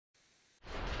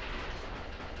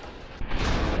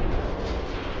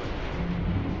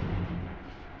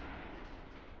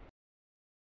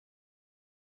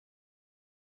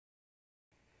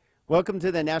Welcome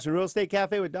to the National Real Estate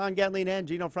Cafe with Don Gatling and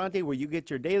Gino Fronte, where you get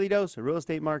your daily dose of real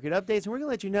estate market updates. And we're going to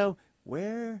let you know,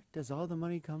 where does all the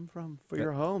money come from for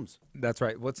your homes? That's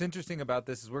right. What's interesting about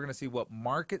this is we're going to see what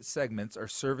market segments are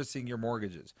servicing your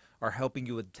mortgages, are helping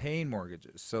you obtain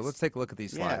mortgages. So let's take a look at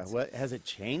these slides. Yeah, what has it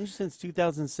changed since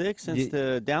 2006, since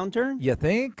the downturn? You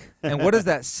think? And what does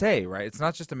that say, right? It's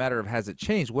not just a matter of has it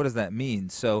changed. What does that mean?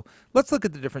 So let's look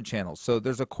at the different channels. So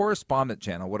there's a correspondent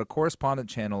channel. What a correspondent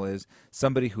channel is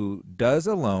somebody who does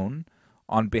a loan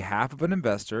on behalf of an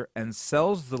investor and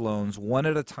sells the loans one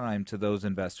at a time to those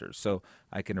investors. So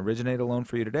I can originate a loan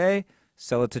for you today,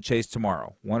 sell it to Chase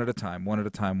tomorrow, one at a time, one at a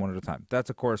time, one at a time. That's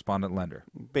a correspondent lender.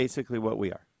 Basically what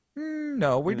we are.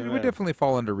 No, we definitely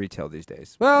fall under retail these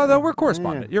days. Well, no, we're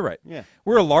correspondent. Yeah. You're right. Yeah.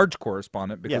 We're a large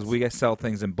correspondent because Yes. we sell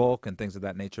things in bulk and things of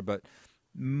that nature, but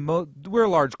we're a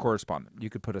large correspondent. You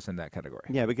could put us in that category.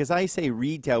 Yeah, because I say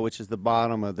retail, which is the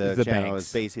bottom of the channel, banks.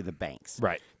 is basically the banks.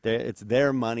 Right. It's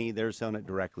their money. They're selling it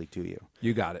directly to you.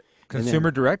 You got it.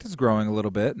 Consumer direct is growing a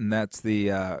little bit, and that's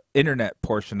the internet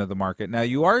portion of the market. Now,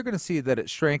 you are going to see that it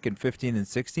shrank in 15 and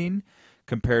 16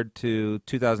 compared to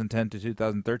 2010 to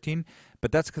 2013,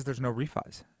 but that's because there's no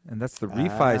refis, and that's the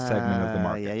refi segment of the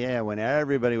market. Yeah, when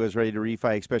everybody was ready to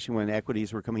refi, especially when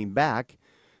equities were coming back,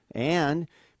 and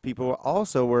people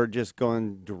also were just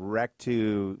going direct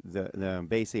to the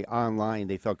basically online.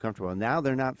 They felt comfortable. Now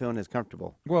they're not feeling as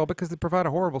comfortable. Well, because they provide a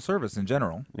horrible service in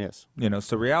general. Yes.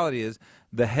 So reality is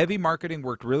the heavy marketing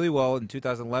worked really well in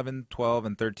 2011, 12,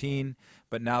 and 13,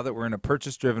 but now that we're in a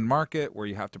purchase-driven market where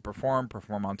you have to perform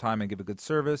on time and give a good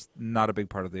service, not a big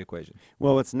part of the equation.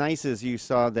 Well, what's nice is you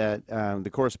saw that the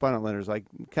correspondent lenders,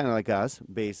 kind of like us,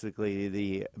 basically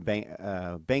the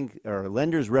bank or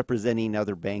lenders representing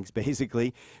other banks,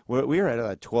 basically, we were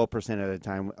at 12% at a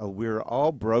time. We were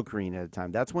all brokering at a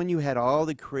time. That's when you had all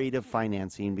the creative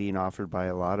financing being offered by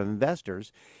a lot of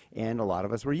investors, and a lot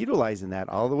of us were utilizing that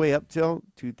all the way up till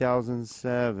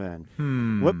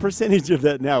 2007. What percentage of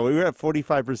that now? We were at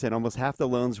 45%. Almost half the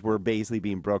loans were basically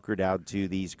being brokered out to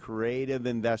these creative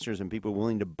investors and people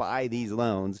willing to buy these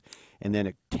loans, and then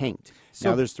it tanked.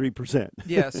 Now there's 3%.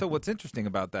 Yeah, so what's interesting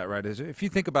about that, right, is if you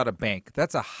think about a bank,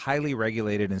 that's a highly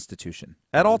regulated institution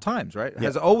at all times, right? It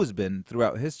has always been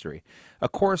throughout history. A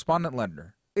correspondent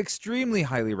lender, extremely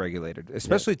highly regulated,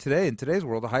 especially today, in today's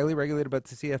world, highly regulated by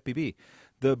the CFPB.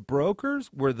 The brokers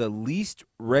were the least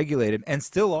regulated, and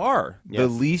still are the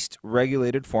least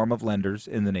regulated form of lenders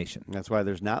in the nation. That's why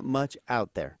there's not much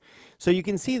out there. So you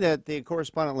can see that the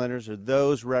correspondent lenders are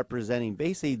those representing,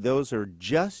 basically those are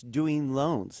just doing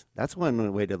loans. That's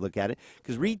one way to look at it,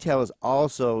 because retail is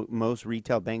also, most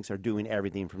retail banks are doing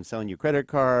everything from selling you credit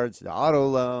cards to auto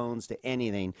loans to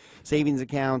anything, savings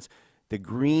accounts. The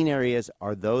green areas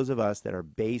are those of us that are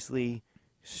basically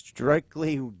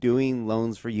strictly doing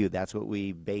loans for you. That's what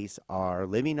we base our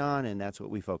living on, and that's what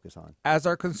we focus on. As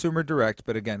our consumer direct,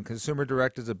 but again, consumer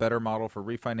direct is a better model for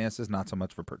refinances, not so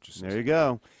much for purchases. There you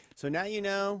go. So now you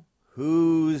know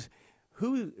who's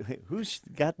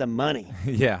got the money.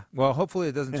 Yeah. Well, hopefully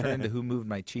it doesn't turn into who moved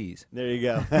my cheese. There you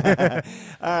go. All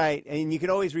right. And you can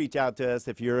always reach out to us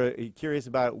if you're curious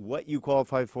about what you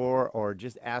qualify for, or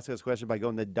just ask us a question by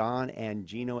going to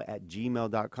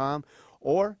donandgino@gmail.com,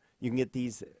 or you can get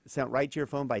these sent right to your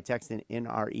phone by texting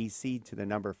NREC to the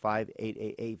number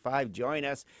 58885. Join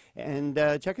us and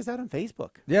check us out on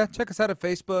Facebook. Yeah, check us out at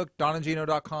Facebook,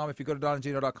 don&gino.com. If you go to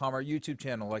don&gino.com, our YouTube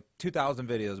channel, like 2,000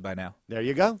 videos by now. There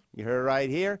you go. You heard it right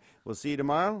here. We'll see you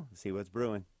tomorrow. See what's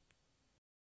brewing.